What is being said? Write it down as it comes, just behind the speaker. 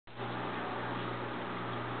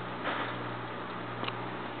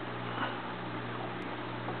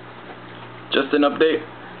Just an update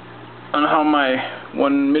on how my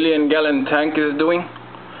 1 million gallon tank is doing.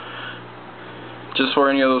 Just for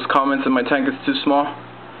any of those comments that my tank is too small.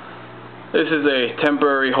 This is a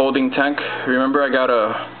temporary holding tank. Remember, I got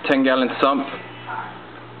a 10 gallon sump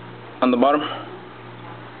on the bottom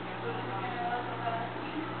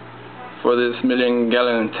for this 1 million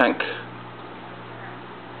gallon tank.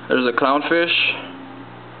 There's a clownfish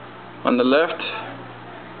on the left.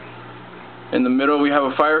 In the middle we have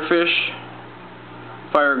a firefish,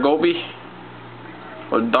 fire goby,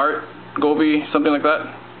 or dart goby, something like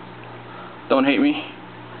that. Don't hate me.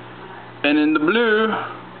 And in the blue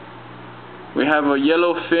we have a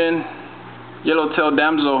yellowfin, yellowtail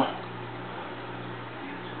damsel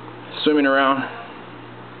swimming around.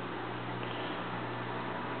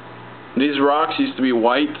 These rocks used to be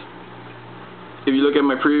white. If you look at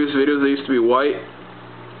my previous videos, they used to be white.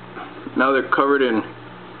 Now they're covered in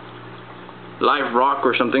live rock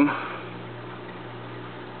or something.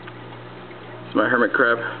 It's my hermit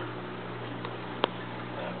crab.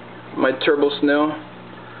 My turbo snail.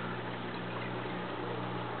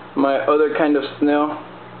 My other kind of snail.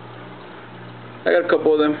 I got a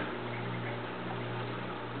couple of them.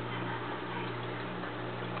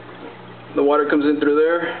 The water comes in through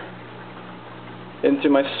there into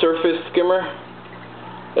my surface skimmer.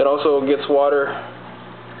 It also gets water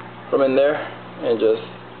from in there and just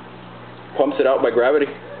pumps it out by gravity.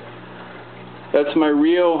 That's my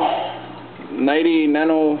real 90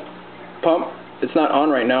 nano pump. It's not on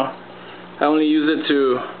right now. I only use it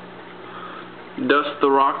to dust the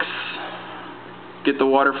rocks, get the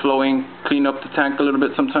water flowing, clean up the tank a little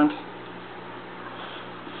bit sometimes.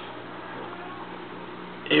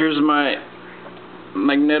 Here's my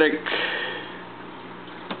magnetic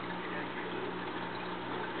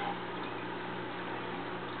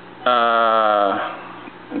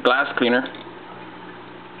glass cleaner.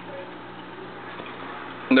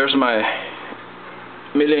 And there's my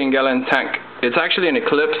 1 million gallon tank. It's actually an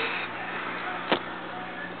Eclipse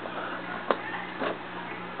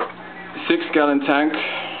 6 gallon tank.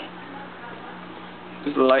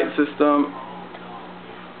 There's the light system,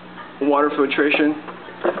 water filtration.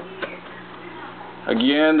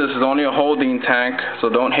 Again, this is only a holding tank, so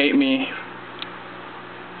don't hate me.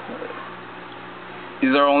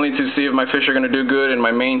 These are only to see if my fish are going to do good in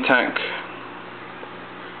my main tank.